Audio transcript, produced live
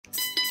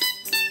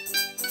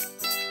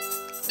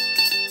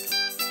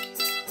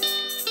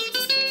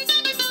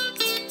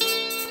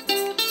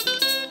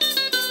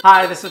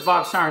Hi, this is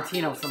Bob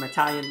Sorrentino from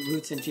Italian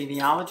Roots and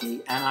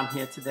Genealogy, and I'm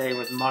here today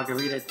with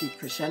Margherita De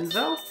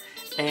Crescenzo,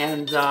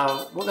 and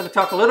we're going to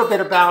talk a little bit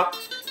about,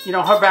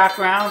 her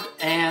background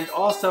and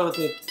also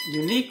the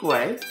unique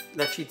way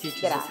that she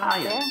teaches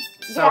Italian.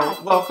 So,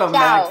 welcome,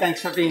 Mag.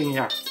 Thanks for being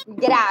here.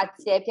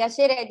 Grazie,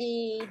 piacere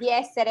di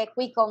essere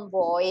qui con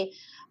voi.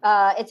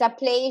 It's a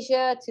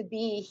pleasure to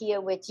be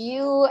here with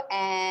you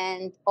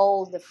and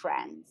all the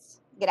friends.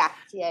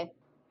 Grazie.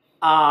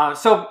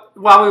 So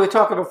while we were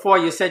talking before,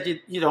 you said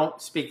you don't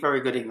speak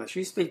very good English.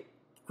 You speak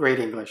great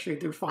English. You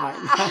do fine.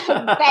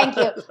 Thank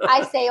you.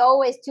 I say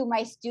always to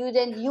my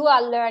students, you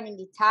are learning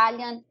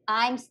Italian.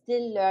 I'm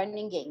still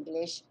learning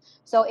English.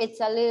 So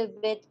it's a little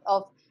bit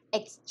of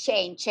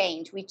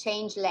change. We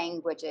change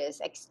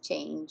languages,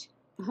 exchange.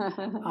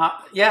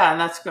 Yeah, and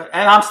that's good.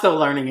 And I'm still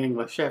learning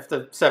English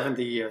after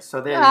 70 years.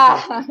 So there you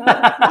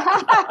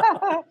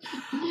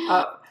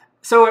go.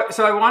 So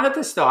I wanted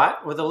to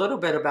start with a little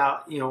bit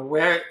about,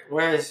 where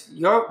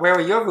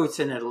are your roots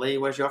in Italy?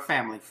 Where's your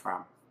family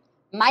from?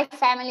 My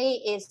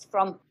family is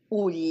from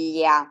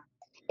Puglia.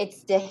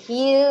 It's the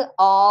hill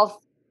of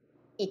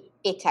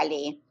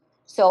Italy.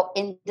 So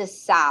in the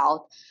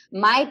south,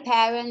 my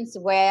parents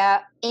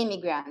were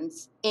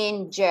immigrants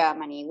in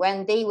Germany.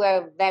 When they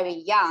were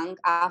very young,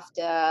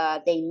 after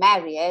they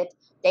married,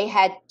 they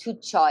had two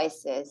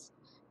choices: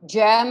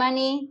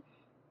 Germany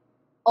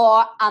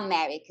or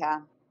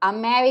America.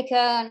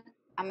 America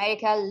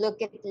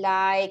looked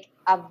like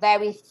a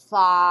very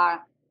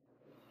far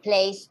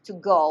place to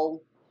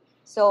go.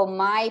 So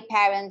my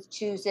parents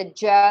chose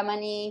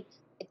Germany,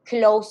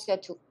 closer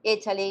to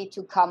Italy,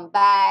 to come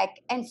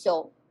back. And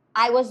so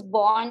I was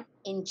born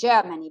in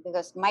Germany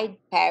because my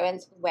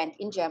parents went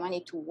in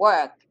Germany to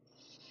work.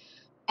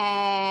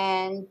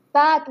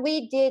 But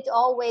we did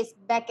always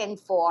back and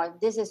forth.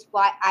 This is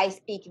why I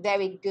speak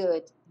very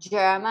good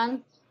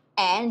German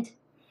and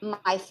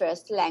my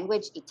first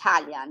language,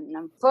 Italian.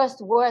 The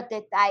first word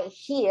that I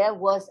hear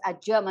was a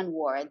German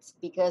word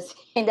because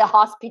in the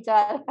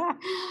hospital.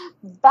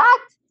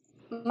 But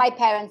my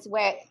parents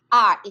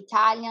are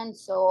Italian,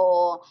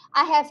 so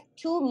I have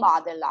two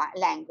mother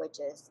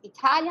languages,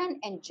 Italian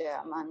and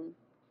German.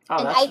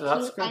 Oh,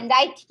 that's good. And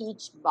I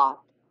teach both.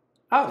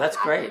 Oh, that's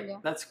great.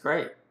 That's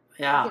great.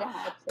 Yeah.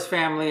 His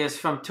family is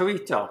from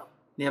Torito,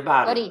 near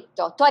Bari.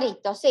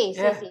 Torito, sì,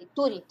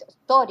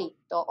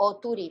 Torito or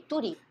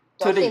Turito.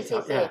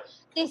 Turito,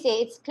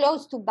 It's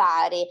close to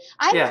Bari.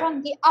 I'm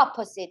from the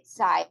opposite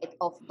side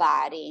of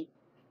Bari.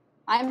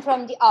 I'm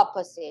from the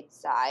opposite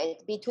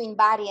side, between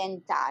Bari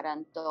and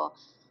Taranto,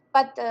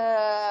 but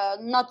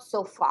not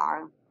so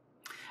far.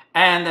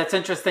 And that's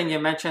interesting you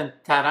mentioned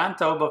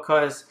Taranto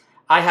because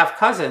I have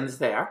cousins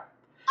there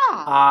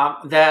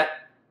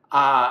that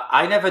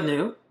I never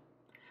knew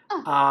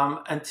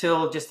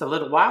until just a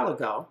little while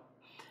ago.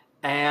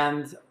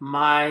 And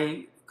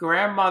one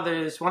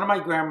of my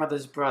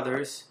grandmother's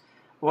brothers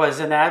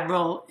was an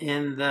admiral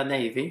in the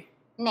Navy.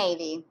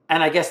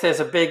 And I guess there's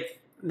a big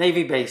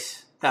Navy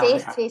base down there.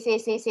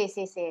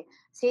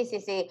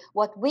 Sì.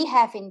 What we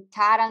have in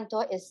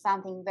Taranto is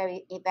something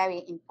very,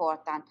 very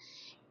important.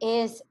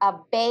 Is a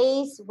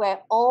base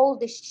where all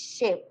the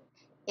ships,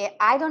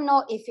 I don't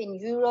know if in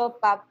Europe,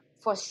 but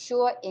for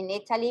sure in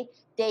Italy,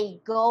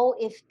 they go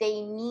if they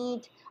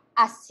need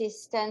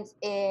assistance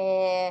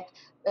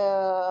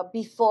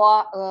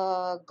before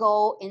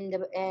go in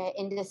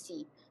the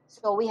sea.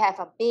 So we have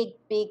a big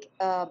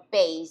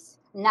base,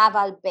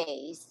 naval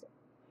base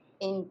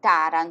in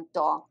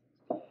Taranto,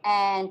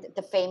 and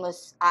the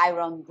famous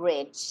Iron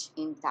Bridge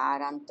in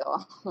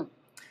Taranto.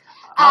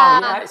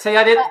 Yeah. See,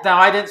 I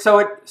didn't. So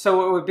it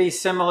would be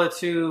similar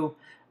to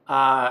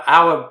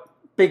our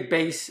big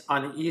base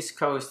on the East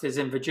Coast is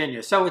in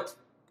Virginia. So it's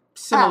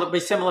be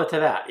similar to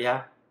that,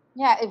 yeah.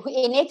 Yeah,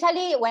 in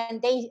Italy, when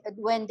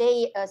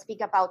they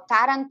speak about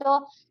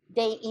Taranto,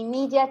 they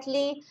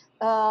immediately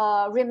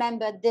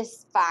remember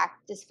this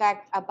fact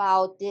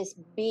about this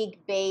big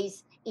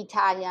base,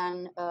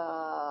 Italian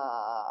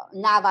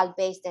naval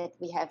base that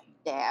we have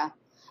there.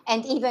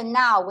 And even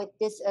now with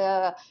this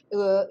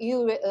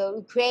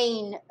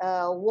Ukraine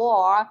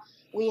war,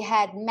 we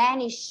had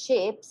many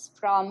ships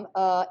from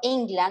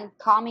England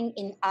coming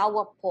in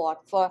our port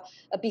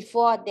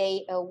before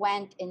they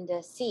went in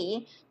the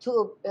sea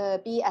to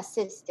be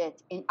assisted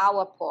in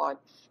our port.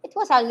 It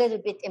was a little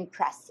bit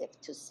impressive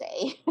to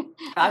say.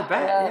 I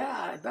bet,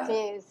 I bet.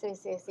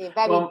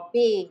 Very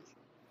big.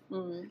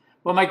 Mm.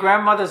 Well, my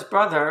grandmother's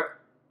brother,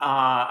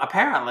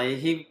 apparently,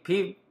 he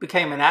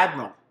became an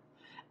admiral.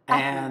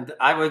 And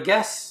I would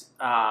guess,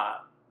 I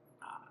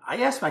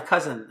asked my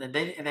cousin, and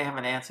they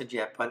haven't answered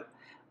yet, but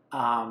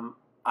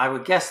I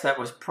would guess that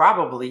was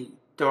probably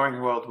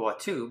during World War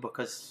II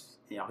because,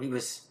 he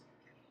was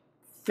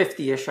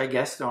 50-ish, I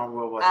guess, during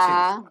World War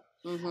II.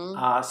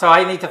 So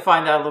I need to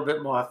find out a little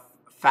bit more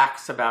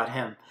facts about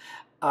him.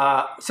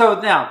 So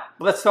now,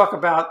 let's talk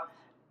about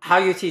how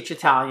you teach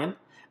Italian.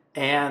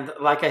 And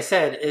like I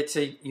said, it's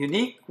a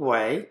unique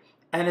way,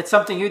 and it's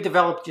something you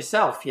developed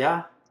yourself,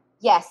 yeah?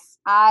 Yes.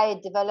 I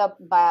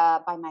developed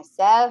by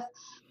myself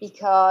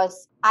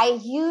because I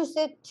use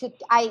it to,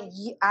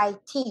 I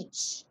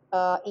teach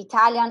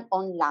Italian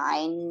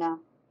online,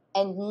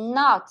 and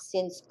not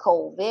since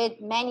COVID,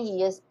 many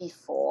years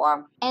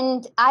before.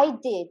 And I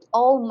did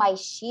all my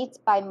sheets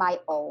by my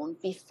own.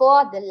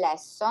 Before the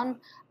lesson,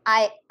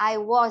 I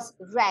was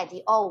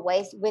ready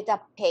always with a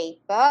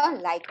paper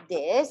like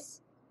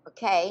this,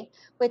 okay,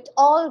 with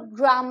all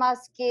grammar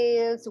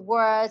skills,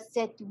 words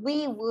that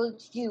we would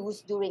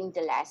use during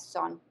the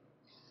lesson.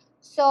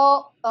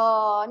 So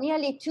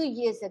nearly 2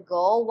 years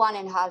ago,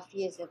 1.5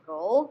 years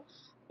ago,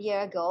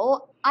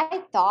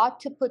 I thought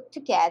to put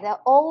together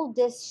all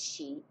these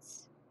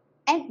sheets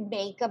and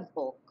make a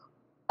book.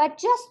 But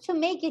just to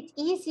make it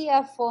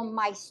easier for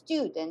my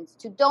students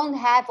to don't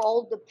have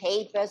all the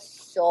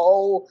papers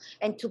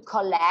and to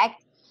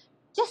collect,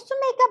 just to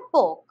make a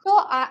book. So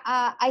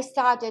I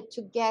started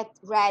to get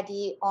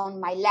ready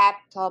on my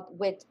laptop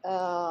with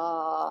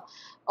all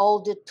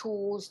the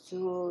tools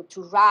to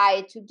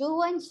write, to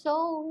do, and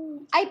so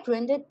I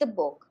printed the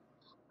book.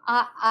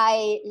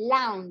 I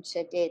launched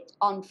it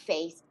on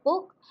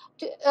Facebook.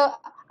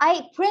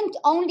 I print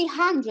only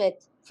 100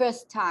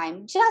 first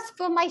time, just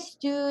for my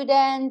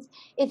students,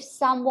 if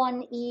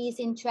someone is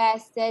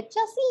interested,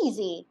 just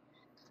easy.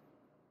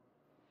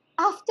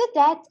 After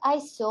that, I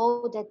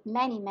saw that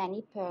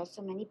many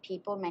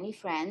people, many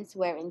friends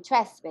were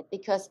interested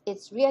because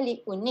it's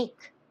really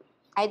unique.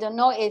 I don't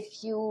know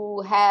if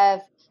you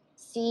have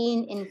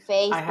seen in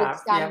Facebook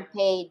some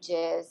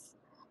pages.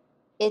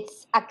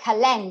 It's a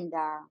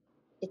calendar.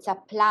 It's a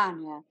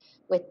planner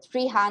with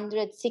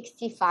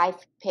 365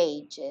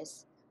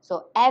 pages.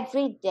 So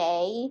every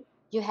day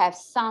you have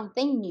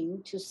something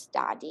new to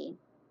study.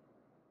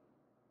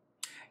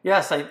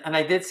 Yes,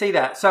 I did see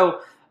that.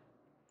 So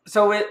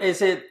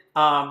is it,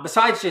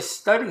 besides just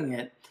studying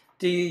it,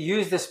 do you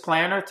use this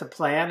planner to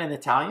plan in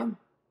Italian?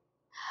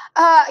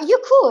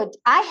 You could.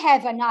 I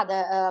have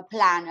another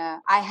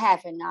planner. I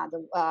have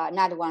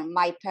another one,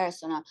 my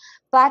personal,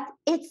 but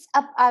it's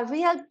a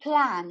real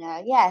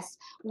planner. Yes,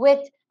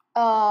 with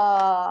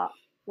uh,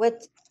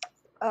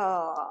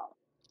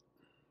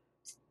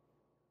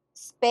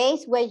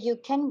 space where you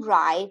can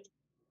write.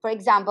 For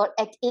example,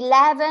 at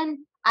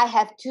 11, I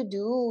have to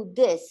do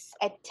this.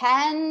 At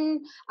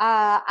 10,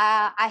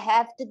 I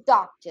have the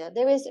doctor.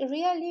 There is a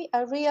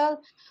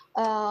real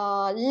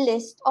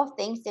list of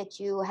things that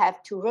you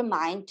have to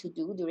remind to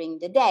do during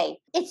the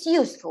day. It's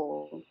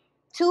useful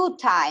 2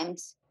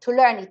 times to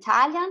learn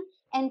Italian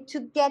and to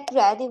get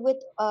ready with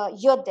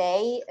your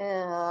day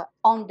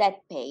on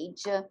that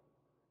page.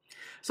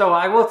 So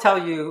I will tell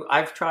you,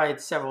 I've tried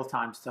several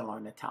times to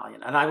learn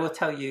Italian, and I will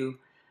tell you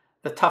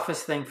the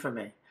toughest thing for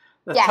me.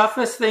 The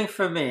toughest thing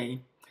for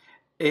me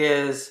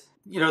is,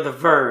 the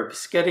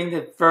verbs, getting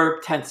the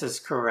verb tenses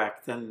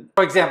correct. And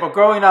for example,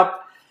 growing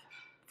up,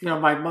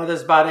 my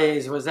mother's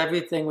bades was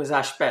everything was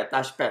aspet,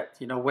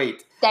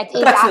 wait. That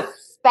is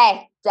aspetta.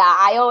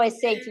 I always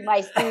say to my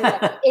students,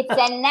 it's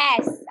an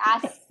S,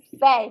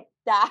 aspetta.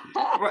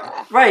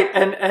 Right,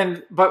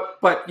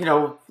 but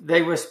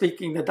they were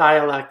speaking the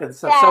dialect and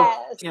stuff.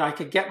 Yes. So I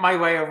could get my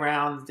way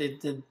around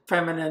the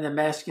feminine and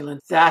masculine.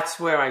 That's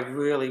where I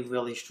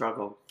really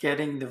struggle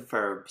getting the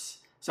verbs.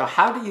 So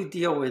how do you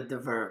deal with the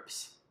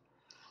verbs?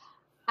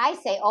 I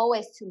say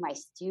always to my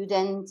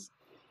students,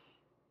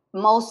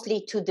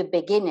 mostly to the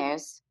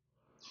beginners,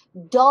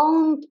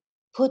 don't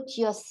put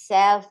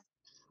yourself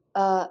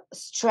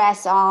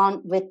stress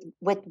on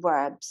with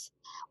verbs.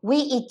 We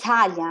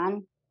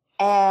Italian,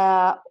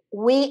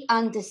 we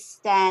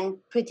understand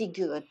pretty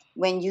good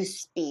when you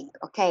speak,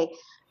 okay?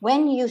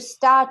 When you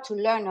start to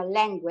learn a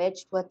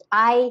language, what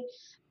I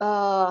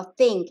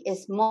think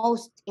is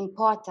most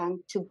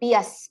important, to be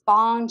a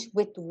sponge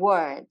with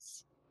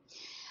words.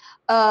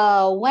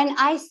 When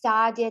I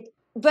started,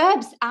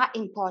 verbs are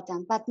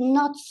important, but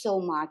not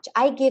so much.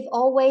 I give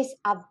always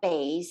a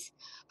base.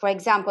 For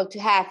example, to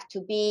have,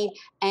 to be,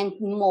 and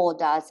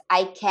modals.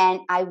 I can,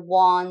 I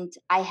want,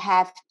 I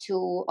have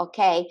to,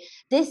 okay?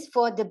 This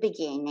for the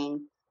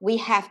beginning. We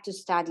have to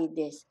study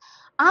this.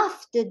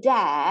 After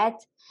that,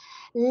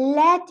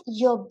 let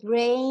your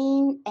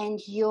brain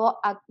and your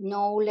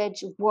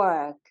knowledge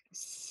work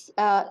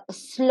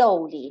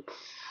slowly.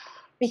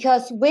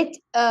 Because with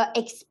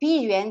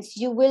experience,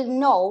 you will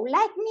know,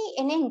 like me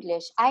in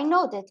English, I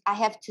know that I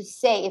have to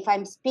say, if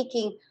I'm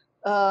speaking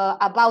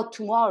about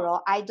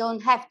tomorrow, I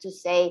don't have to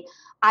say,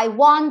 I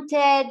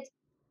wanted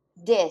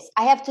this.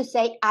 I have to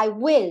say, I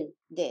will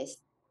this.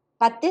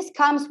 But this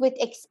comes with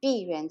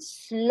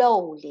experience,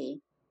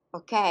 slowly,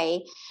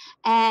 okay?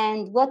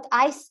 And what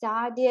I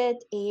started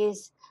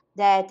is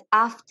that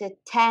after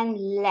 10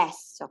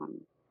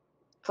 lessons,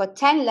 for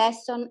 10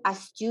 lessons, a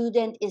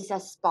student is a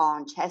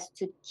sponge, has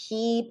to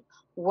keep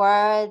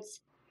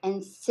words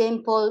and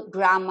simple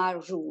grammar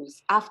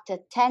rules. After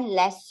 10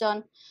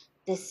 lessons,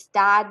 the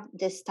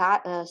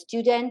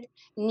student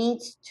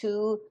needs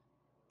to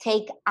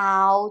take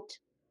out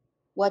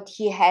what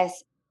he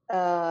has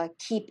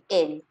keep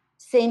in,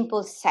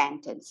 simple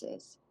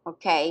sentences,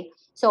 okay?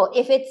 So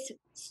if it's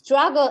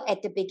struggle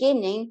at the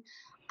beginning,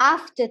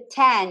 after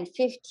 10,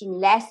 15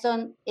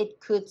 lessons,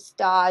 it could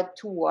start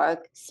to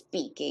work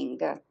speaking.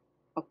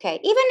 Okay,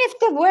 even if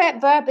the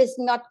verb is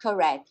not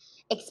correct,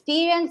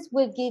 experience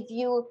will give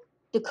you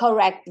the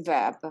correct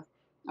verb.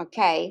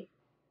 Okay.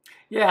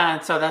 Yeah,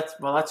 and so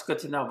that's good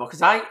to know,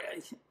 because I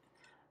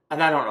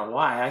don't know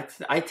why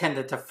I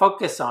tended to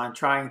focus on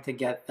trying to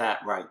get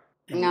that right.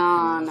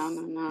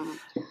 No.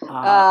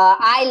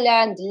 I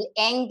learned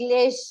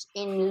English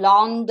in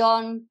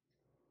London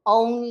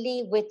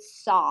only with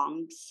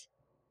songs.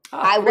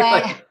 Oh,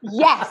 really?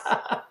 Yes,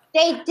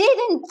 they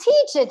didn't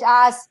teach it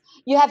us.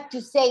 You have to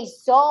say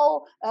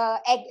so,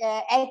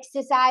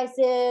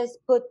 exercises,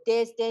 put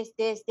this.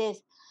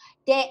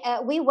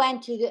 We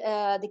went to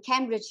the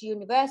Cambridge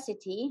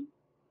University.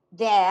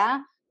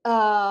 There,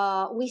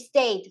 we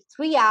stayed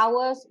 3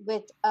 hours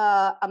with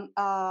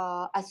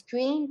a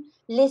screen,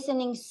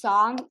 listening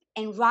song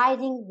and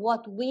writing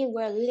what we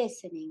were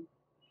listening.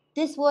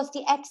 This was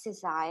the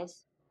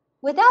exercise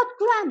without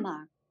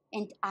grammar.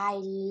 And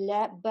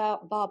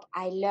Bob,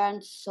 I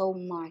learned so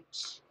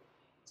much.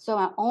 So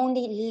I'm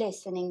only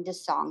listening the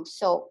song.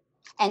 So,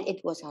 and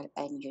it was a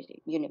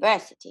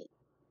university,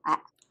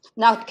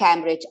 not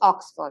Cambridge,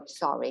 Oxford.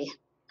 Sorry.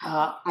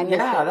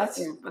 Yeah, that's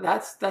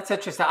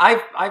interesting.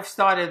 I've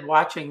started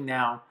watching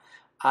now.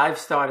 I've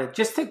started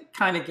just to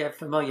kind of get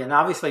familiar. And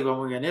obviously, when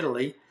we were in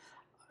Italy,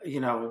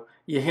 you're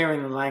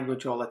hearing the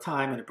language all the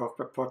time, and it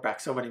brought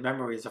back so many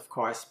memories, of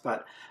course.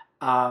 But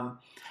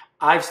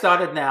I've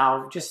started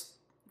now just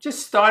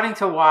starting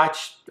to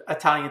watch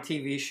Italian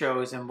TV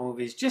shows and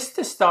movies, just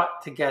to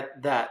start to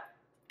get that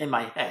in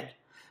my head.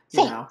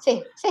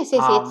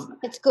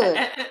 It's good.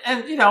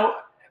 And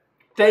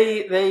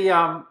they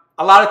a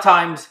lot of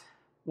times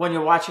when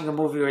you're watching a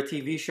movie or a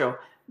TV show,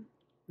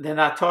 they're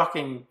not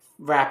talking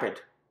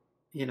rapid,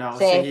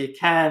 so you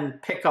can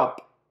pick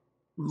up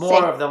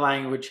more of the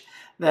language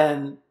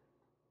than,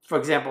 for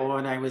example,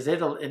 when I was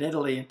in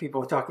Italy and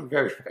people were talking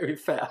very, very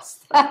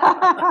fast.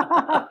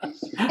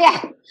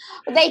 Yeah,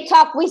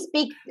 we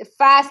speak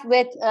fast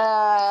with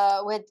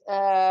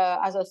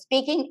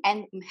speaking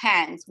and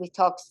hands. We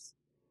talk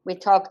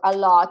a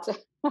lot.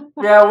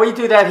 Yeah, we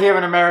do that here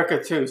in America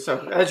too.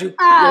 So as you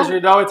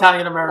know,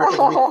 Italian Americans,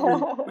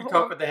 we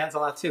talk with the hands a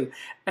lot too.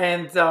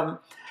 And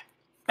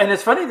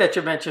it's funny that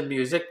you mentioned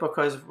music,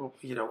 because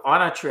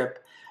on our trip,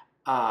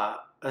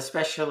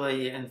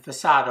 especially in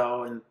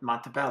Fassato and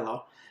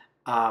Montebello,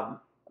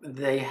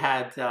 they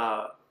had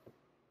a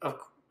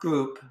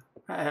group,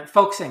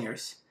 folk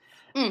singers,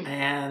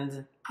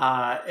 and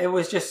it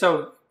was just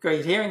so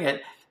great hearing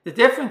it. The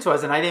difference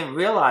was, and I didn't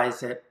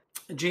realize it,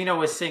 Gina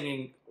was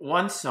singing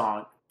one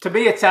song. To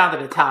me, it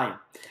sounded Italian.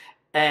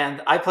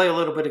 And I play a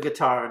little bit of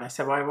guitar, and I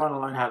said, well, I want to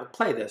learn how to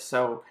play this.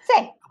 So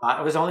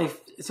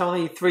it's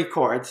only 3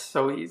 chords,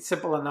 so it's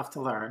simple enough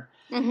to learn.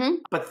 Mm-hmm.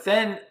 But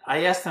then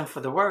I asked him for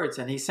the words,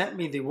 and he sent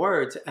me the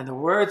words, and the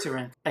words are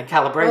in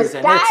Calabrese,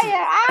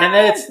 and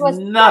it's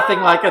nothing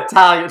like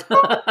Italian.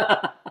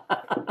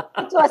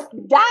 It was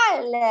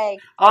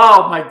dialect.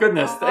 Oh my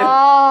goodness!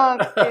 Oh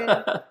good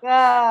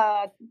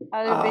God,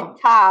 a little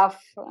bit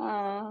tough.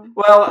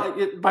 Well,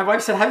 my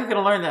wife said, "How are you going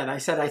to learn that?" And I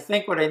said, "I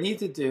think what I need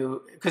to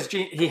do, because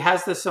he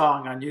has the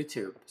song on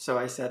YouTube." So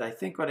I said, "I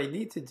think what I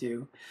need to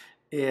do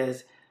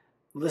is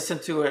listen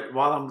to it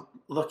while I'm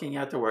looking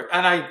at the work."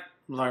 And I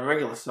learn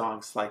regular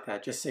songs like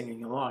that, just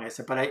singing along. I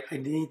said, "But I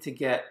need to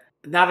get,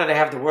 now that I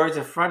have the words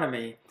in front of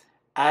me,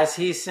 as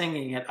he's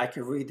singing it, I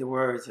can read the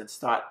words and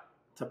start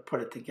to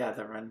put it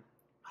together, and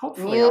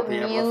hopefully I'll be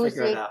able to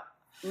figure it out."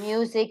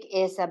 Music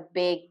is a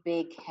big,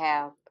 big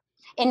help.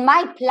 In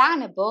my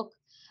planner book,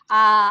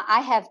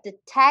 I have the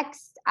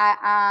text.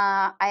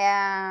 I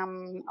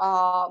am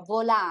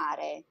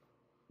Volare,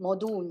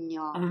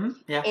 Modugno. Mm-hmm.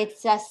 Yeah.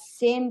 It's a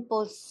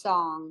simple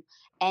song,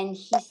 and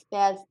he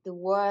spells the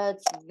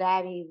words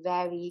very,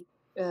 very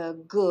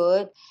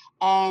good,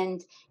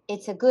 and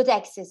it's a good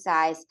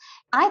exercise.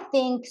 I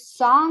think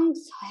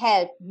songs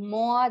help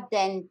more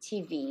than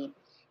TV,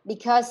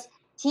 because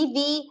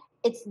TV,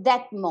 it's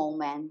that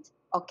moment.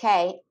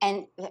 Okay,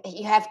 and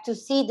you have to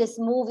see this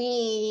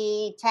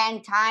movie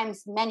 10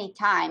 times, many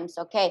times,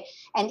 okay,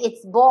 and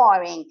it's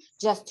boring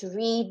just to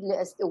read,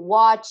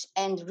 watch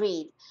and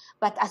read.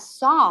 But a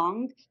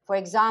song, for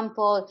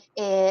example,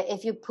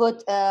 if you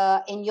put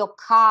in your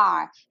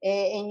car,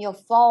 in your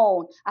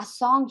phone, a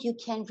song you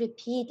can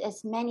repeat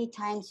as many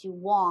times you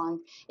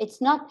want. It's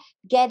not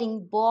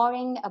getting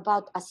boring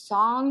about a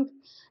song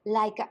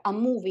like a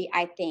movie,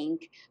 I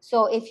think.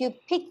 So if you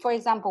pick, for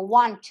example,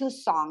 1, 2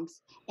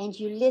 songs, and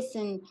you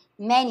listen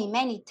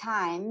many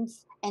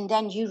times, and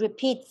then you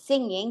repeat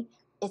singing,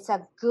 it's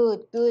a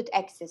good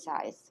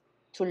exercise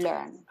to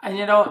learn. And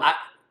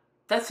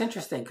that's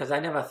interesting, because I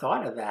never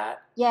thought of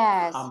that.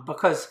 Yes.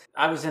 Because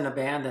I was in a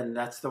band, and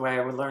that's the way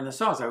I would learn the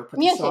songs. I would put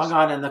the song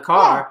on in the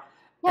car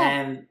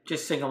and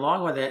just sing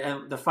along with it.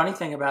 And the funny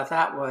thing about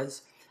that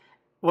was,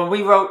 when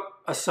we wrote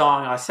a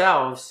song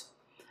ourselves,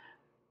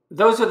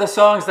 those were the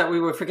songs that we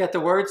would forget the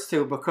words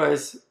to,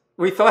 because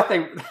we thought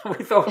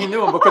we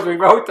knew them because we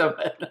wrote them.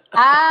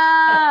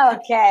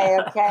 Okay.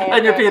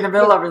 And you'd be in the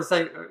middle of it and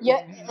say,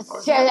 yeah,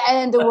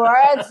 and the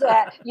words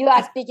you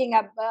are speaking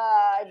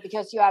about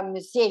because you are a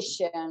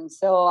musician,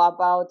 so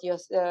about your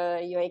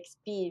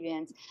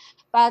experience.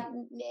 But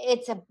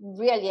it's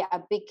really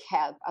a big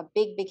help, a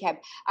big help.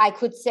 I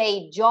could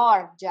say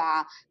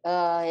Georgia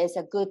is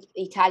a good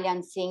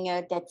Italian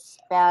singer that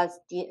spells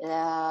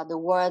the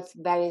words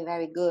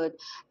very good.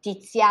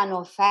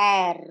 Tiziano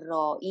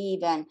Ferro,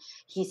 even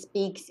he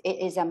speaks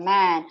is a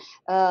man,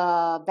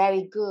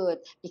 very good,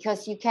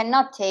 because you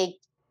cannot take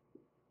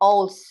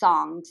old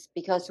songs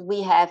because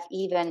we have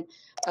even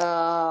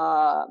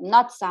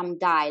not some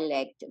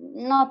dialect,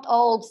 not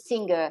all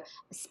singer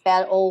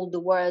spell all the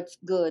words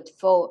good.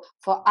 For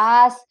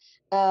us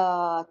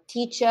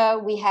teacher,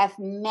 we have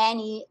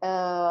many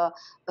singer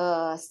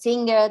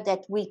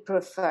that we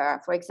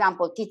prefer. For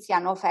example,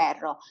 Tiziano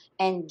Ferro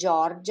and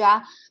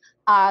Giorgia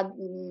are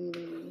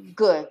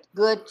good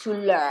to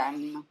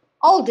learn.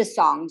 All the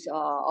songs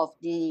of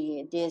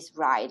these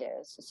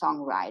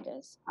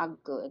songwriters are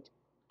good,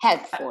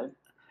 helpful.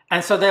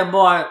 And so they're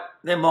more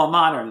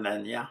modern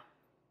then, yeah.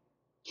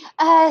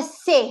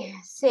 See.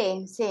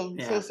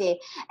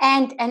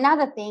 And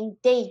another thing,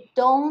 they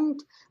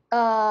don't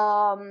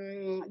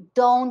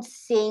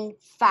sing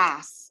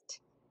fast.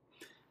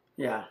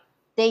 Yeah.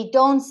 They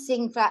don't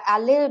sing a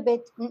little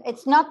bit.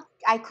 It's not.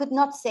 I could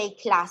not say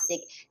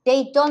classic.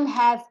 They don't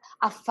have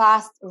a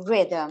fast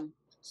rhythm.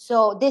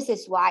 So this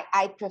is why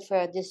I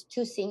prefer these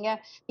two singers,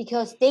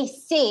 because they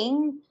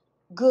sing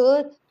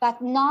good,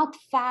 but not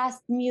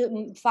fast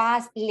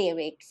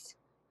lyrics.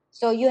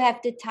 So you have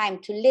the time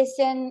to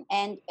listen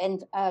and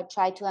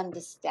try to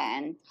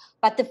understand.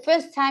 But the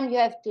first time you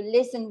have to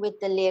listen with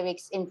the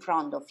lyrics in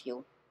front of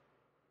you.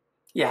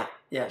 Yeah.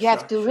 You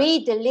have to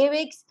read the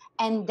lyrics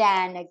and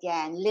then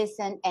again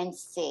listen and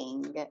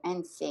sing.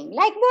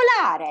 Like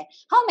Volare.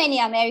 How many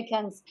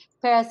Americans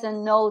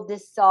person know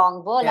this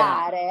song,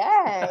 Volare?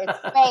 Yeah.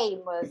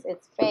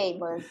 It's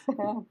famous.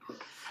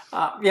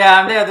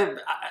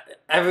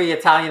 Every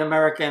Italian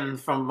American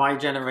from my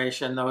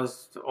generation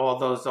knows all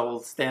those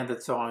old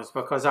standard songs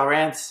because our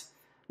aunts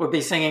would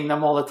be singing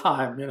them all the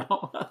time, you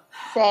know.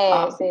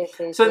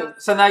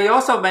 So now you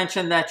also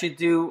mentioned that you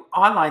do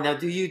online. Now,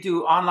 do you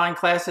do online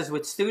classes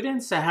with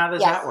students, and how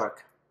does that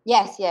work?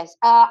 Yes.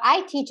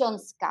 I teach on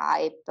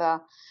Skype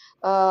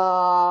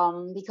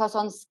because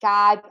on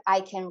Skype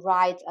I can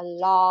write a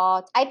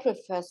lot. I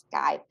prefer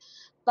Skype.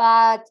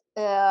 But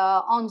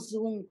on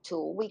Zoom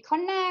too, we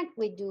connect.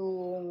 We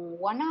do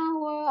 1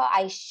 hour.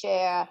 I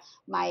share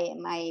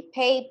my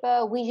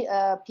paper. We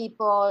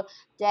people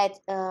that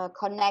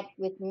connect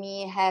with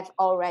me have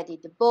already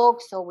the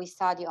book, so we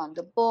study on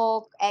the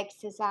book,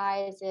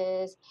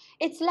 exercises.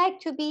 It's like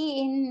to be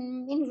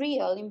in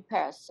real, in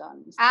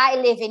person. I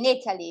live in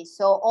Italy,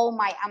 so all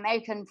my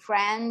American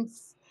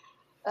friends,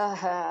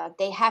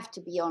 they have to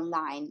be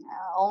online.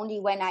 Only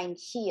when I'm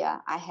here,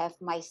 I have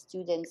my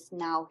students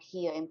now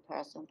here in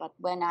person. But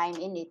when I'm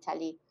in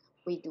Italy,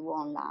 we do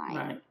online.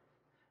 Right.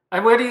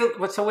 And where do you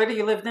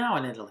live now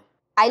in Italy?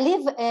 I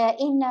live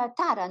in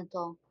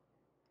Taranto.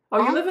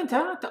 Oh, you live in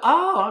Taranto?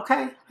 Oh,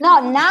 okay. No,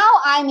 now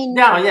I'm in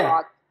New York.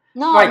 Yeah.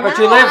 No, right,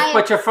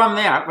 but you're from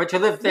there. But you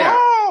live there.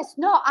 Yes,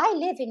 no, I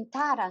live in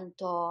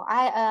Taranto.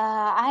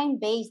 I'm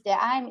based there.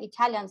 I'm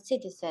Italian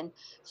citizen,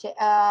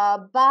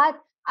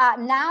 but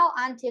now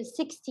until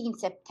 16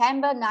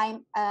 September,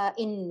 I'm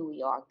in New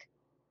York.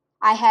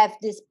 I have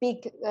this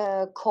big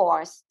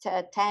course,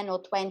 10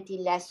 or 20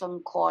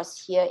 lesson course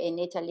here in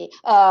Italy,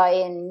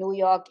 in New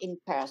York in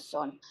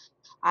person.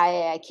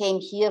 I came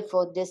here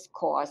for this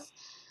course,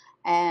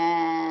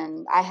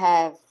 and I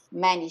have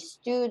many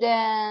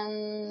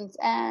students,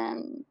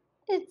 and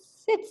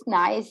it's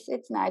nice.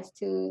 It's nice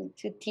to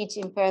teach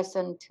in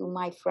person to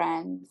my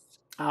friends.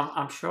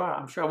 I'm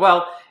sure.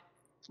 Well,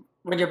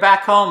 when you're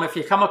back home, if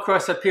you come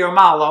across a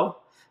Piermalo,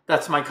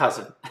 that's my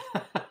cousin.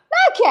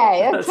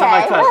 Okay. That's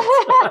my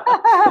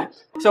cousin.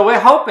 So we're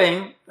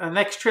hoping the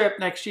next trip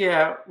next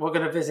year we're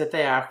going to visit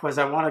there because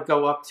I want to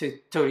go up to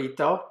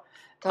Torito.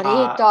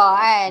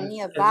 Nearby.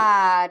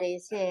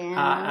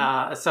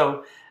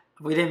 So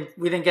we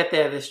didn't get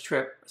there this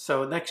trip.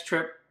 So next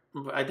trip,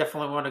 I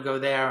definitely want to go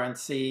there and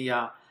see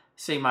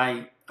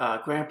my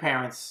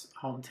grandparents'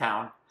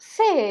 hometown.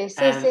 And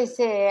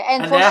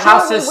for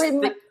sure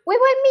we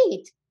will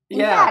meet in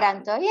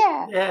Taranto.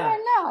 Yeah. Why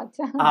not?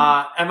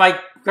 And my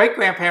great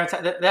grandparents,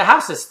 their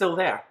house is still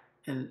there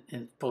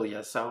in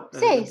Puglia. So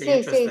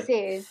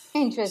interesting.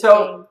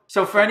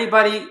 So for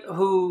anybody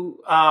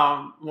who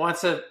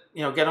wants to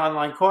get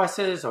online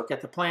courses or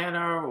get the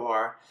planner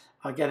or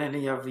get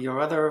any of your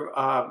other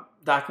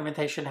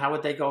documentation, how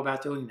would they go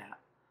about doing that?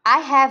 I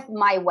have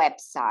my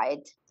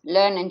website,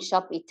 Learn and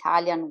Shop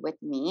Italian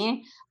with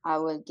Me. I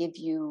will give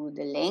you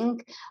the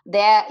link.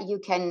 There you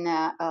can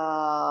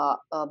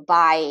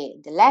buy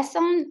the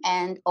lesson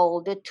and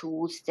all the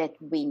tools that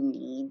we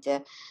need.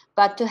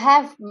 But to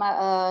have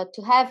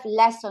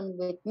lesson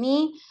with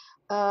me,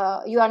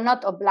 you are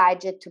not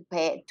obliged to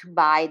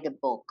buy the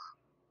book.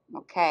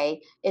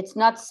 Okay, it's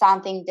not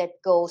something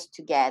that goes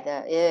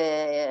together.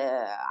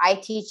 I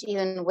teach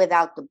even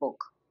without the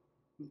book.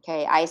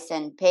 Okay, I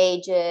send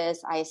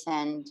pages, I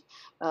send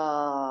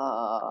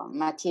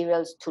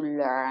materials to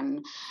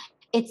learn.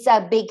 It's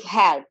a big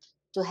help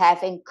to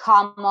have in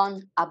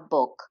common a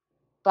book,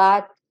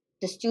 but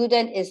the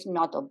student is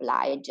not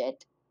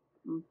obliged.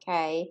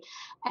 Okay,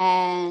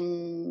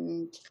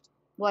 and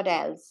what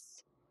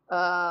else?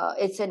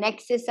 It's an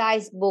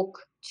exercise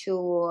book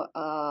to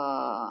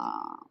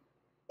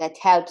that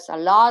helps a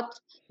lot,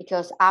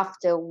 because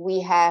after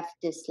we have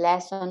this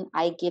lesson,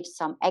 I give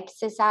some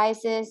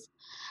exercises,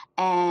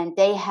 and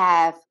they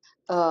have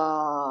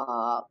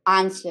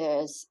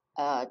answers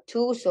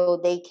too, so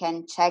they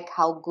can check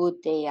how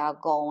good they are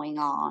going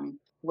on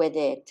with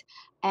it.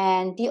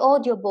 And the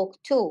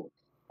audiobook too,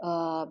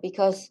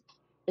 because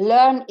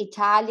learn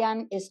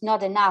Italian is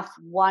not enough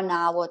 1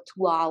 hour,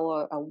 2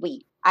 hour a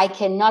week. I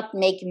cannot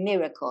make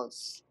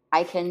miracles.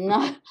 I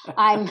cannot.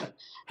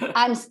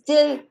 I'm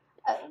still.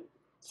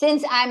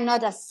 Since I'm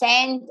not a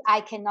saint, I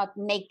cannot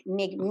make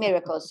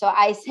miracles. So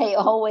I say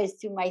always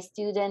to my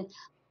students,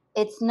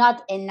 it's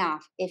not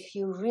enough. If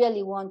you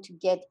really want to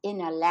get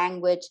in a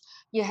language,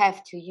 you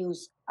have to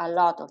use a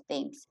lot of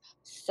things: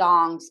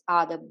 songs,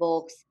 other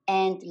books,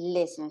 and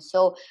listen.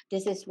 So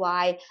this is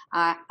why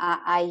I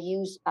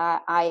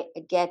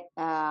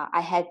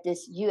had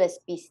this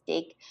USB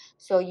stick,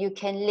 so you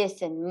can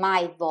listen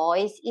my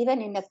voice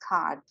even in the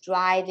car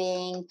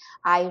driving.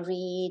 I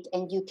read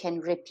and you can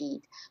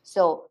repeat.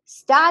 So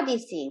study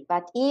it,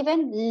 but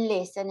even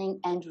listening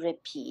and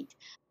repeat.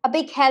 A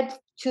big help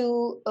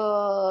to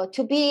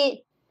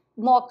be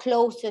more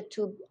closer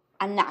to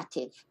a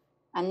native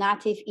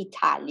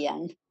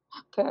Italian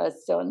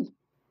person.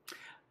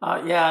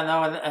 Yeah,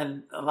 no,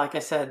 and like I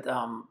said,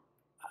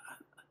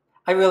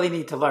 I really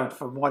need to learn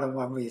for more than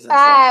one reason. So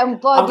Un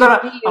po' di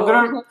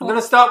più. I'm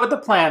gonna start with the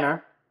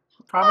planner.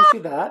 I promise you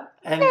that,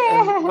 and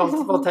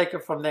we'll take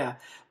it from there.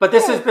 But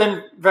this has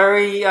been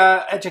very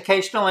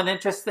educational and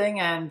interesting,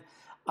 and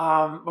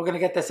we're gonna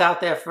get this out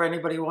there for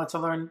anybody who wants to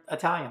learn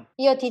Italian.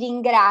 Io ti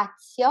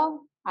ringrazio,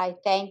 I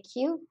thank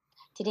you.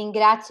 Ti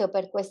ringrazio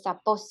per questa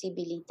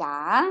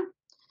possibilità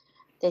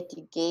that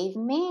you gave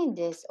me,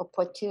 this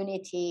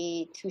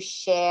opportunity to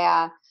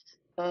share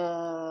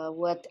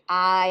what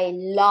I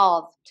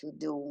love to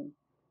do.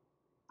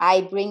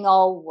 I bring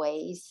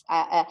always,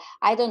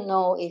 I don't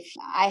know if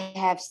I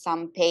have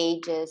some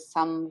pages,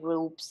 some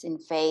groups in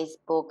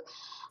Facebook.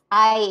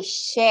 I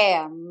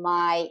share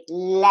my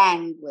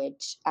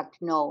language,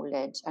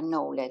 knowledge,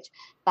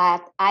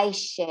 but I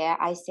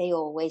say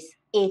always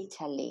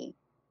Italy.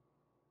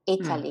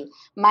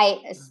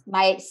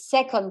 My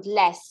second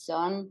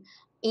lesson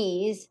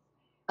is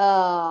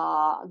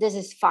this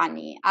is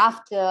funny.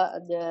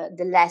 After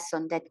the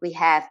lesson that we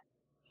have,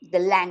 the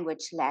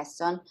language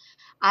lesson,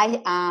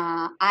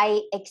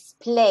 I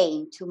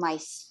explain to my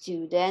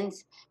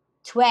students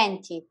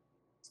 20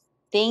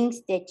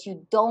 things that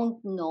you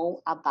don't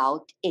know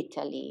about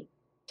Italy.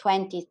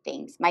 20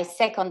 things. My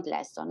second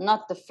lesson,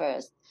 not the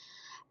first.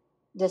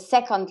 The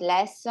second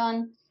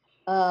lesson,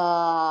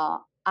 I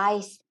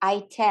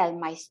tell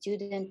my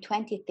student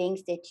 20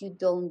 things that you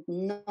don't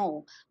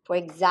know. For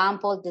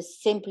example, the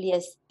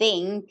simplest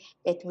thing,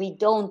 that we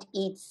don't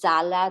eat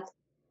salad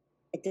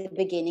at the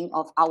beginning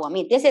of our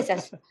meal. This is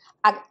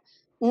a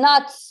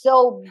not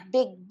so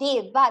big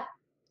deal, but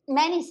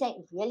many say,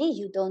 really,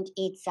 you don't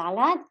eat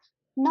salad?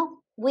 No,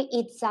 we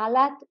eat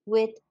salad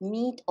with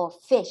meat or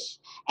fish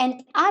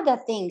and other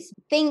things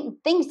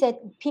that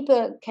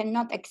people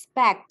cannot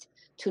expect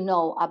to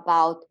know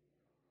about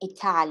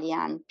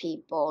Italian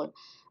people.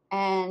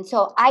 And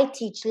so I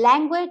teach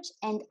language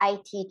and I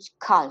teach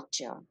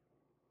culture.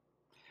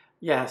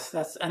 Yes,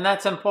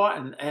 that's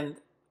important. And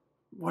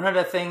one of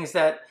the things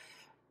that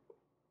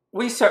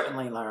we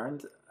certainly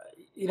learned,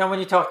 you know, when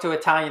you talk to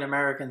Italian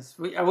Americans,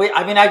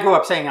 I mean, I grew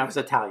up saying I was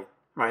Italian,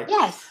 right?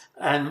 Yes.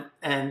 And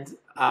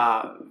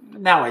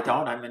now I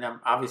don't. I mean, I'm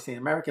obviously an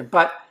American,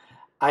 but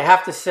I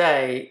have to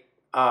say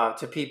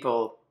to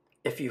people,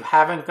 if you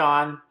haven't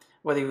gone,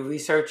 whether you're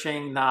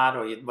researching not,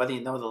 or whether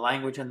you know the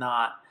language or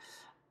not,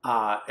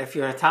 if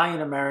you're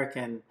Italian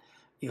American,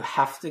 you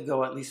have to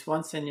go at least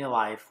once in your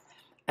life,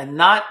 and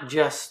not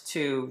just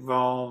to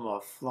Rome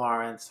or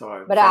Florence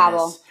or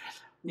Venice.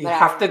 You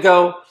have to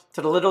go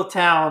to the little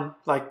town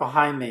like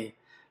behind me,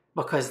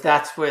 because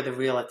that's where the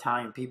real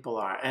Italian people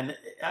are. And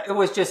it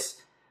was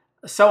just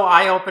so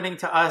eye-opening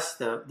to us,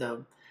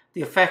 the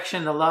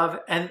affection, the love.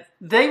 And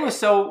they were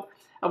so,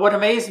 what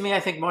amazed me, I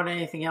think, more than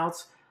anything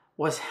else,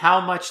 was how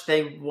much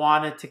they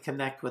wanted to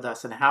connect with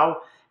us and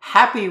how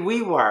happy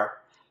we were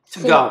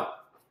to go.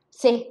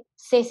 See.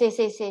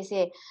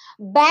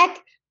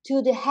 Back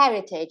to the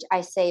heritage,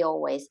 I say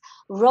always,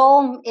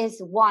 Rome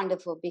is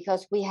wonderful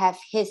because we have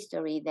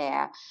history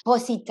there.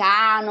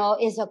 Positano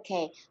is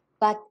okay,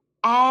 but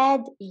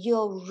add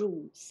your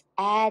roots,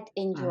 add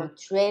in your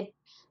trip,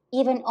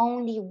 even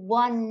only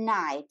one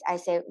night. I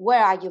say,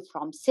 where are you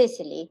from?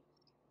 Sicily.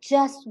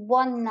 just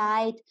one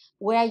night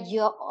where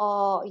your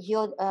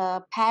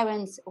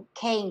parents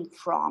came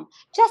from,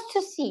 just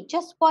to see,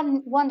 just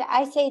one.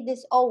 I say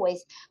this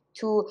always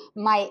to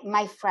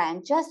my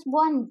friend, just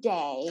one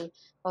day,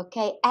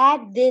 okay?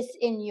 Add this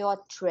in your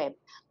trip,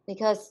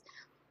 because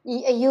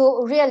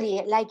you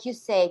really, like you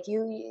said,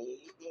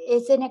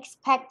 it's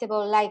unexpected.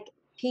 Like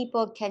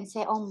people can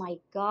say, "Oh my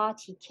God,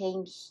 he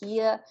came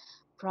here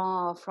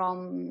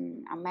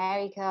from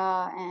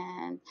America,"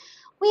 and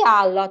we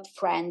are a lot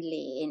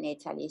friendly in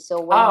Italy. So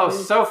when Oh, we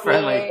so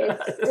friendly,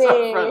 so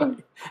see,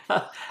 friendly.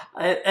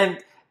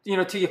 And you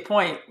know, to your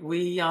point,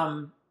 we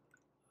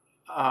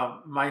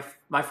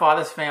my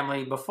father's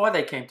family, before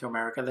they came to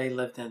America, they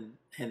lived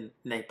in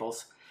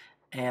Naples,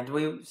 and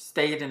we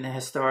stayed in the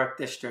historic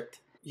district.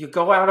 You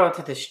go out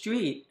onto the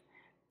street,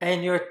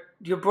 and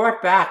you're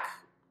brought back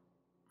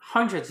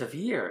hundreds of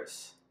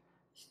years.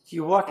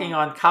 You're walking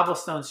on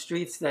cobblestone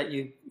streets that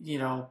you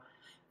know,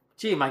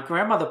 gee, my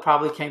grandmother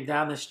probably came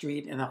down the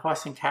street in a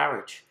horse and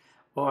carriage,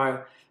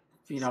 or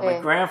you know, my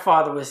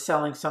grandfather was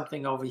selling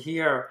something over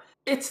here.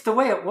 It's the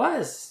way it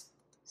was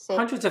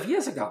hundreds of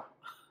years ago.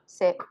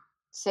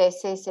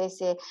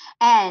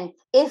 And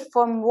if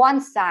from one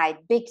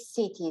side big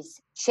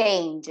cities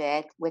change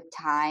it with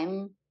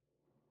time,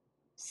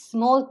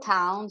 small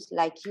towns,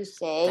 like you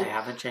say, they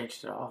haven't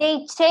changed at all.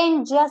 They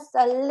change just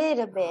a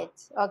little bit,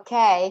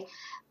 okay?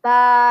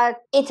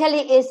 But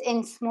Italy is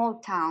in small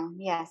town,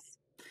 yes.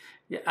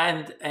 Yeah,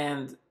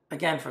 and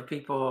again, for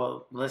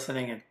people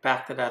listening, and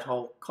back to that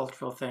whole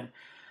cultural thing,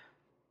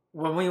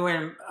 when we were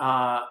in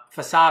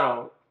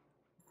Fassato,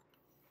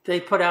 they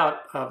put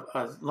out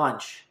a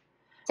lunch,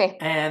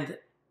 and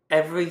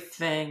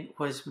everything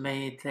was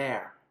made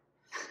there.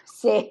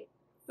 You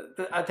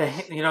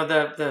know,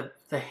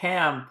 the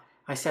ham.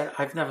 I said,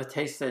 I've never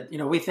tasted. You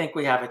know, we think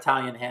we have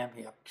Italian ham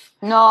here.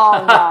 No.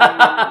 I'm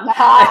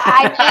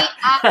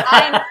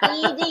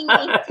eating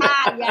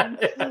Italian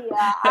here.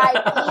 I'm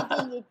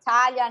eating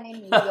Italian in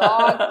New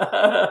York.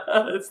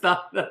 It's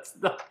not. That's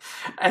not.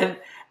 And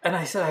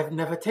I said, I've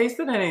never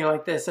tasted anything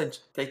like this. And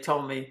they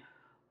told me,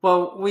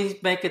 well, we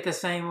make it the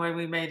same way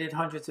we made it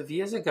hundreds of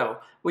years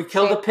ago. We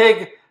killed a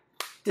pig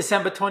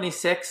December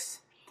 26th,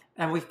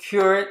 and we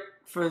cure it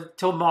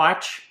till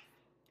March,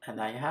 and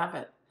now you have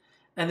it.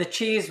 And the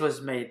cheese was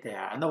made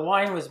there, and the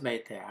wine was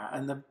made there,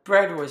 and the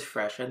bread was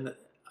fresh, and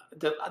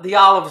the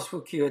olives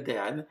were cured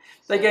there, and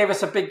they gave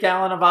us a big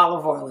gallon of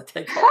olive oil to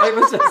take home. It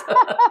was just,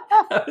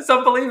 it was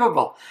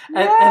unbelievable.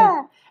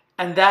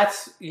 And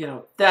that's, you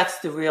know, that's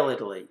the real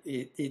Italy.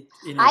 You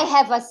know. I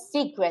have a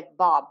secret,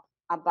 Bob,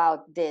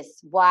 about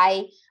this.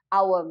 Why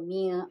our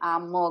meal are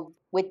more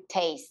with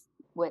taste.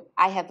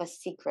 I have a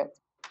secret.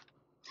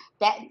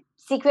 That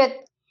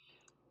secret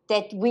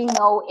that we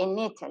know in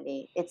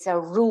Italy. It's a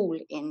rule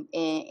in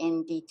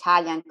the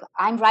Italian.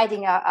 I'm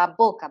writing a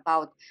book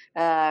about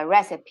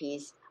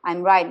recipes.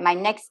 My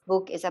next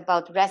book is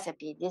about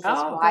recipe. This is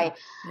why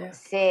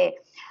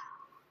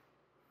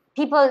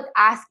people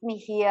ask me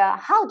here,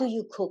 how do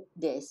you cook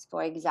this,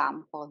 for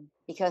example?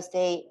 Because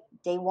they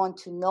want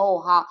to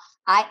know how.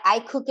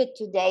 I cook it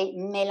today,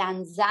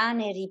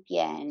 melanzane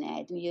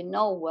ripiene. Do you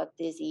know what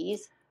this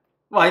is?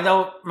 Well, I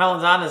know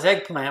melanzane is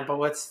eggplant, but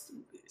what's...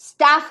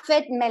 Stuffed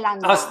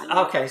melanzane.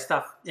 Oh, okay,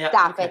 stuffed. Yeah,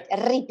 stuffed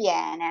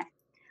ripiene.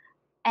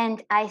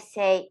 And I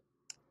say,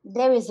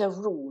 there is a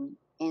rule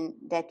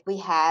that we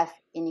have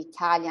in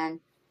Italian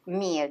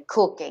meal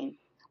cooking.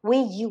 We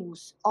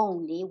use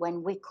only,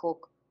 when we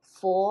cook,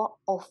 4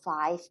 or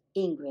 5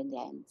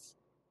 ingredients.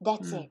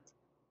 That's it.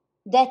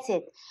 That's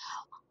it.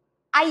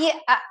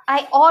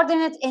 I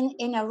ordered it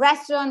in a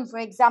restaurant, for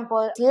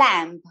example,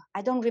 lamb.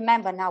 I don't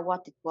remember now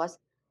what it was.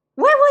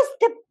 Where was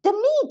the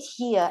meat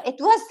here? It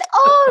was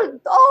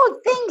all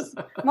things.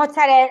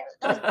 Mozzarella.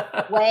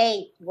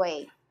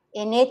 Wait.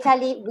 In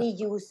Italy, we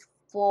use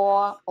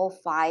 4 or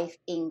 5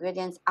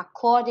 ingredients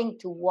according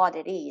to what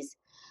it is.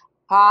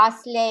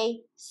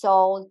 Parsley,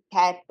 salt,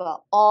 pepper,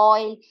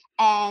 oil,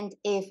 and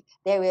if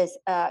there is,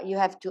 you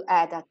have to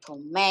add a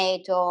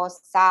tomato,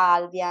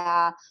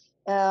 salvia.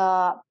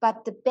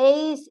 But the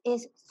base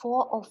is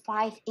 4 or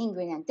 5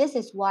 ingredients. This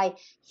is why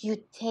you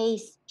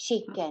taste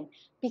chicken,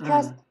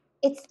 because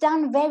it's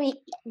done very,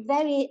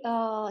 very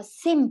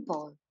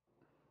simple.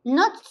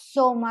 Not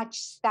so much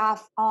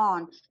stuff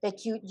on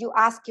that you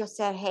ask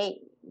yourself, hey,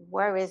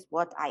 where is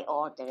what I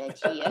ordered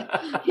here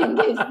in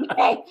this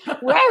bag?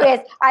 Where is?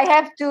 I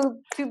have to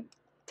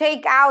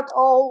take out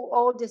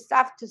all the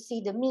stuff to see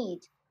the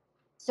meat.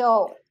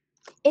 So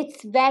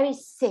it's very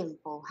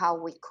simple how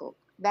we cook.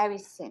 Very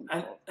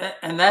simple.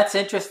 And that's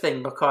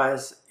interesting,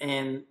 because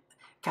in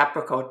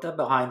Capricotta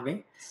behind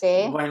me,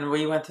 when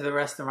we went to the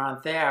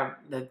restaurant there,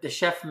 the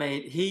chef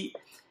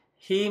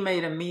he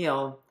made a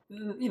meal,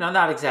 you know,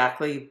 not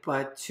exactly,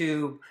 but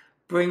to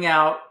bring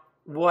out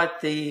what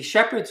the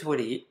shepherds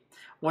would eat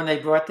when they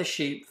brought the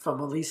sheep from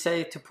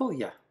Molise to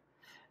Puglia.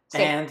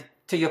 And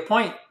to your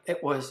point,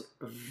 it was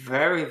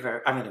very,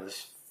 very, I mean, it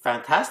was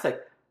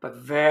fantastic, but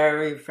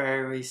very,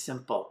 very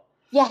simple.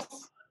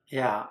 Yes.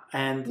 Yeah.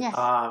 And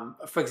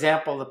for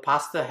example, the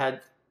pasta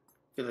had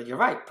you're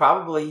right.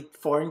 Probably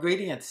 4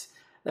 ingredients.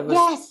 There was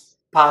Yes.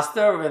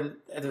 pasta, and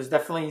there was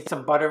definitely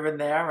some butter in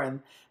there,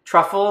 and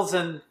truffles,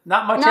 and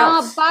not much No,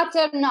 else.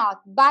 butter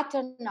not.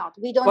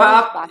 We don't use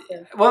Well,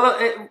 butter. well,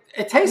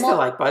 it tasted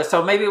like butter,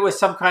 so maybe it was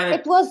some kind of.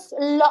 It was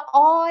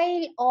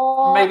oil,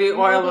 or Maybe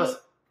oil was.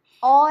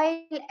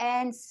 oil,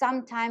 and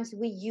sometimes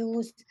we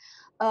used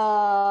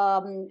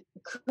cream,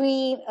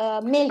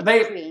 milk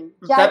cream.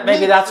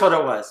 Maybe that's what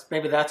it was.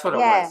 Maybe that's what it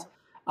was.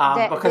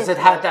 Because it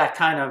had that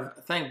kind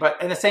of thing.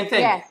 But and the same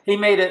thing, Yes. he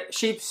made a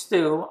sheep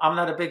stew. I'm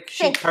not a big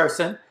sheep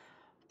person.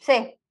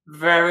 Sí.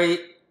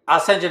 I'll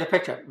send you the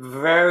picture.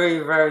 Very,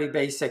 very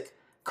basic.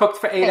 Cooked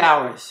for 8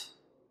 hours.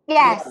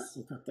 Yes.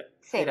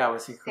 8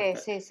 hours he cooked it.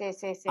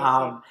 Sí.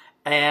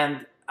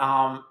 And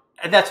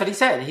that's what he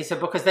said. He said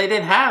because they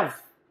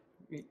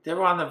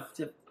were on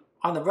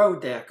the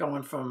road there,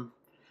 going from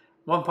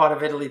one part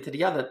of Italy to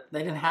the other.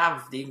 They didn't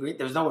have the ingredient.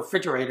 There was no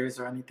refrigerators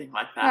or anything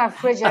like that. No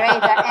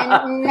refrigerator,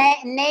 and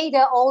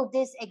neither all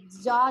these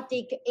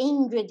exotic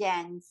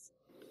ingredients.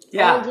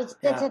 Yeah.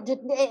 But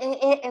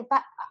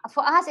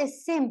for us,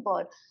 it's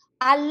simple.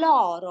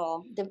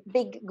 Alloro, the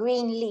big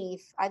green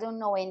leaf. I don't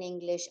know in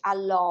English.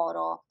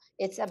 Alloro.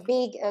 It's a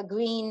big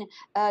green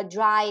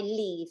dry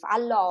leaf.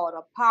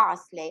 Alloro,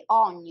 parsley,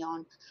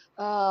 onion,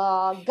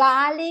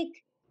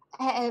 garlic,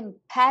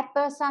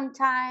 pepper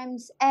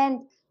sometimes,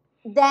 and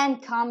then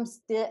comes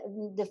the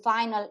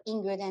final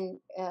ingredient.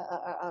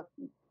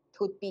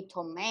 Could be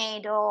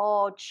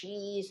tomato,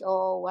 cheese,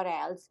 or what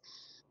else.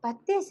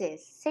 But this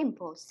is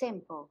simple.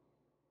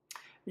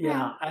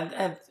 Yeah,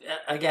 and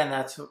again,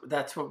 that's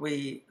what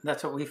we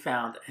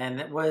found,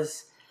 and it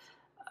was,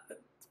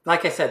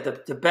 like I said,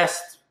 the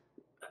best.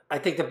 I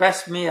think the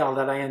best meal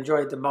that I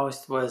enjoyed the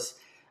most was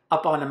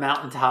up on the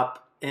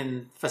mountaintop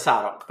in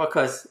Fassato,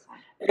 because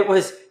it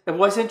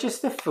wasn't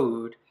just the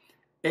food.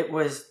 It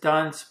was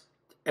done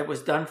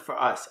for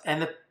us,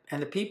 and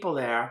the people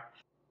there.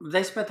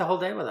 They spent the whole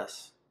day with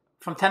us,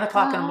 from 10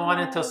 o'clock in the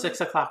morning till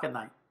 6 o'clock at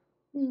night,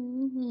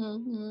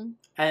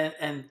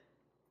 and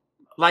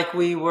like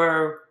it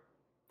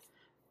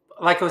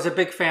was a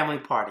big family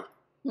party.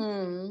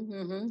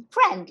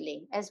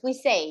 Friendly, as we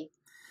say.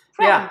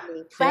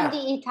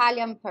 Friendly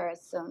Italian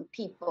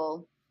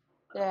people.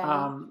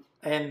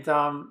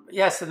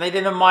 Yes, and they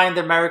didn't mind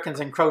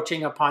Americans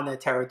encroaching upon their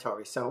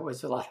territory, so it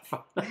was a lot of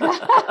fun.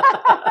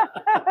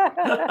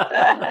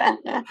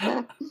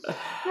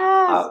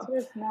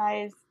 That's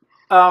nice.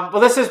 Well,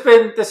 this has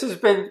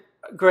been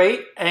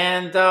great,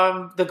 and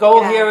the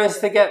goal here is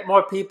to get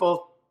more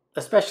people,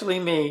 especially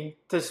me,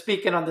 to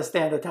speak and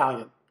understand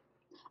Italian.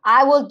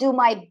 I will do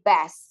my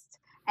best,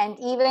 and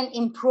even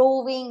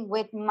improving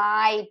with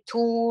my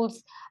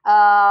tools.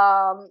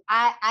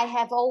 I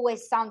have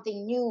always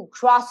something new.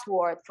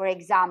 Crossword, for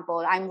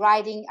example. I'm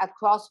writing a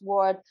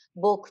crossword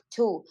book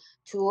too,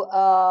 to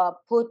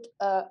put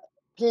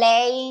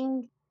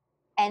playing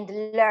and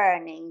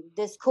learning,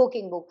 this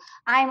cooking book.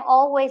 I'm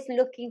always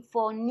looking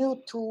for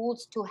new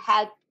tools to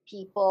help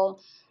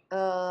people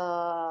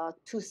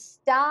to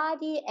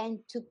study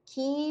and to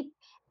keep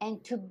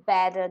and to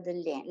better the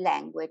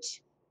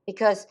language.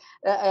 Because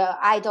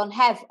I don't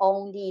have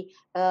only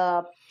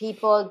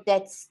people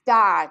that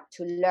start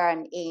to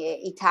learn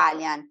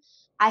Italian.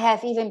 I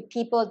have even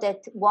people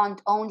that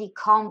want only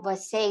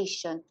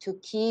conversation to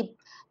keep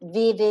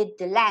vivid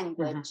the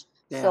language.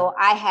 So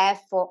I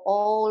have for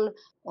all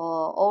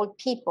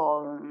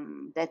people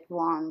that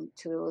want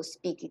to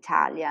speak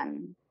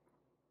Italian.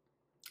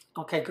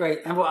 Okay,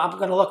 great. And I'm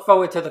going to look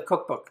forward to the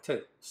cookbook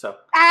too. So.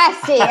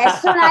 See,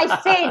 as soon I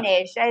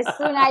finish,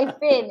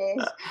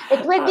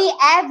 it will be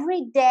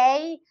every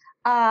day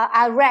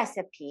a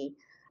recipe.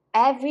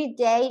 Every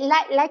day,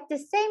 like the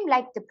same,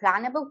 like the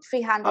PlannerBook,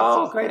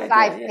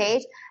 365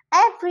 page.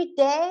 Every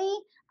day,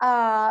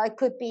 it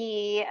could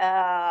be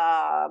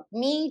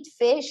meat,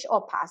 fish,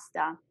 or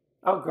pasta.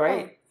 Oh,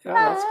 great. Oh,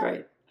 that's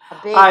great.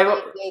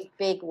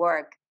 Big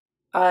work.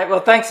 All right. Well,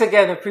 thanks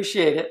again.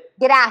 Appreciate it.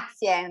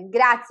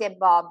 Grazie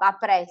Bob. A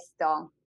presto.